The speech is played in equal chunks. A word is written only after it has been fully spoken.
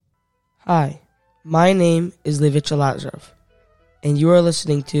Hi, my name is Levitcha Lazarov, and you are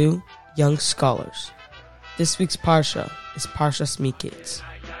listening to Young Scholars. This week's Parsha is Parshas Miketz.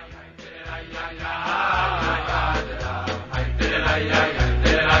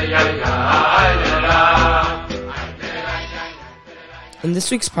 In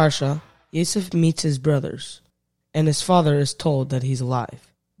this week's Parsha, Yosef meets his brothers, and his father is told that he's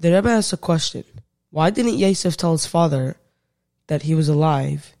alive. The Rebbe asks a question. Why didn't Yosef tell his father that he was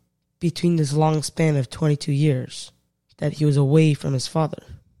alive between this long span of 22 years, that he was away from his father?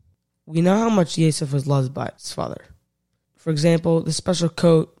 We know how much Yosef was loved by his father. For example, the special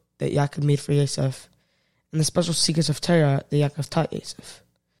coat that Yaakov made for Yosef, and the special secrets of Torah that Yaakov taught Yosef.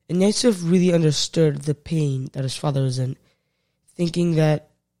 And Yosef really understood the pain that his father was in, thinking that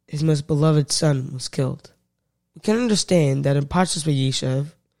his most beloved son was killed. We can understand that in Parshas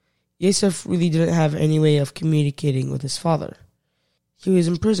Vayeshev, Yosef really didn't have any way of communicating with his father. He was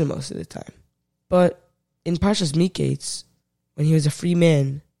in prison most of the time. But in Parshas Miketz, when he was a free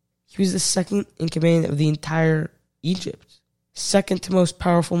man, he was the second in command of the entire Egypt, second to most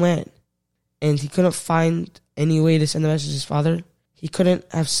powerful man. And he couldn't find any way to send a message to his father. He couldn't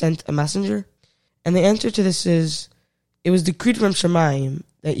have sent a messenger. And the answer to this is, it was decreed from Shemayim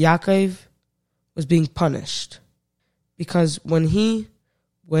that Yaakov was being punished. Because when he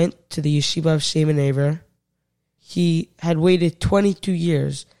went to the yeshiva of Shem and Aver, he had waited 22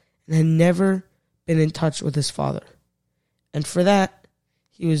 years and had never been in touch with his father. And for that,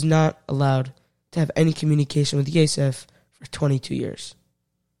 he was not allowed to have any communication with Yosef for 22 years.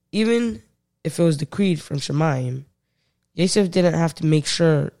 Even if it was decreed from Shemayim, Yosef didn't have to make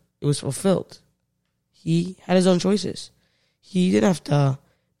sure it was fulfilled. He had his own choices. He didn't have to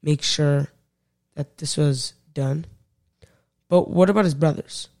make sure that this was done. But what about his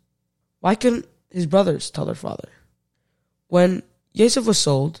brothers? Why couldn't his brothers tell their father? When Yosef was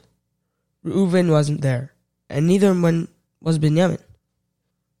sold, Reuven wasn't there, and neither was Binyamin.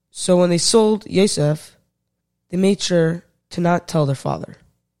 So when they sold Yosef, they made sure to not tell their father.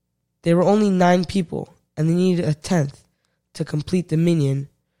 There were only 9 people, and they needed a 10th to complete the minyan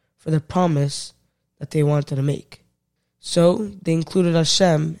for the promise that they wanted to make. So they included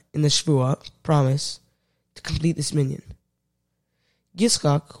Hashem in the Shvuah promise to complete this minyan.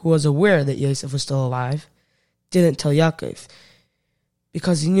 Yitzchak, who was aware that Yosef was still alive, didn't tell Yaakov,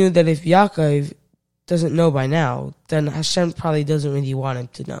 because he knew that if Yaakov doesn't know by now, then Hashem probably doesn't really want him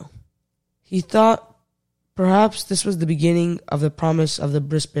to know. He thought perhaps this was the beginning of the promise of the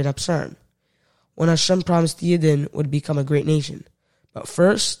Bris Bein Habsarim, when Hashem promised the Yidden would become a great nation. But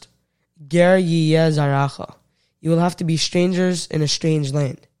first, Ger Yiyeh Zaracha, you will have to be strangers in a strange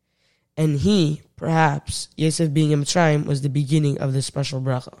land. And he, perhaps, Yosef being in Mitzrayim, was the beginning of this special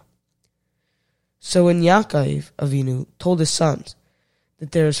bracha. So when Yaakov Avinu told his sons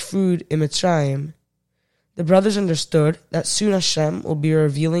that there is food in Mitzrayim, the brothers understood that soon Hashem will be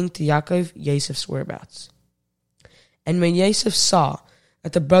revealing to Yaakov Yosef's whereabouts. And when Yosef saw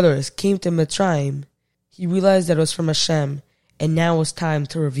that the brothers came to Mitzrayim, he realized that it was from Hashem, and now it was time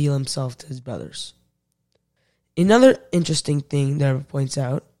to reveal himself to his brothers. Another interesting thing that Rebbe points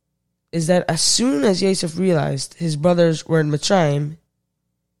out is that as soon as Yosef realized his brothers were in Mitzrayim,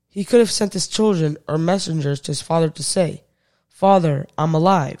 he could have sent his children or messengers to his father to say, "Father, I'm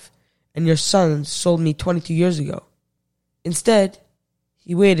alive, and your sons sold me 22 years ago." Instead,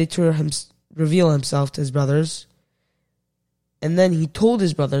 he waited to reveal himself to his brothers, and then he told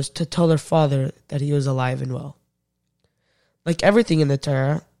his brothers to tell their father that he was alive and well. Like everything in the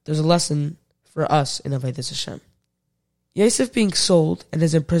Torah, there's a lesson for us in Avodas Hashem. Yosef being sold and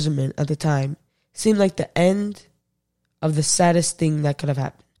his imprisonment at the time seemed like the end of the saddest thing that could have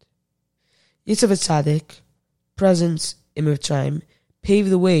happened. Yosef HaTzadik, presence in Mitzrayim, paved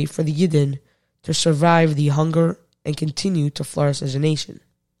the way for the Yidden to survive the hunger and continue to flourish as a nation.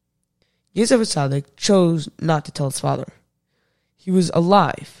 Yosef HaTzadik chose not to tell his father. He was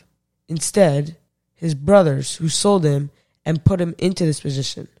alive. Instead, his brothers who sold him and put him into this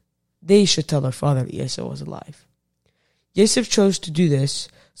position, they should tell their father that Yosef was alive. Yosef chose to do this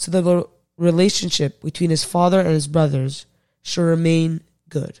so that the relationship between his father and his brothers should remain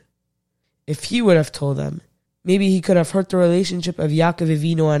good. If he would have told them, maybe he could have hurt the relationship of Yaakov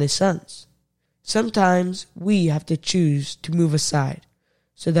Avinu and his sons. Sometimes we have to choose to move aside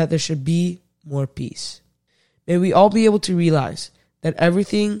so that there should be more peace. May we all be able to realize that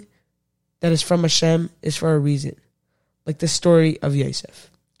everything that is from Hashem is for a reason, like the story of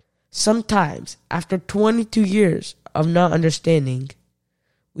Yosef. Sometimes, after 22 years of not understanding,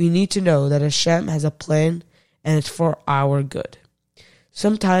 we need to know that Hashem has a plan and it's for our good.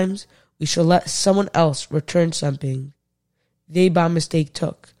 Sometimes we should let someone else return something they by mistake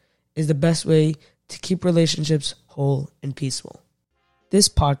took, is the best way to keep relationships whole and peaceful. This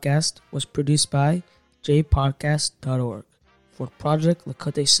podcast was produced by jpodcast.org for Project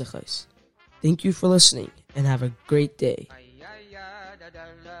Lakotei Sichos. Thank you for listening and have a great day.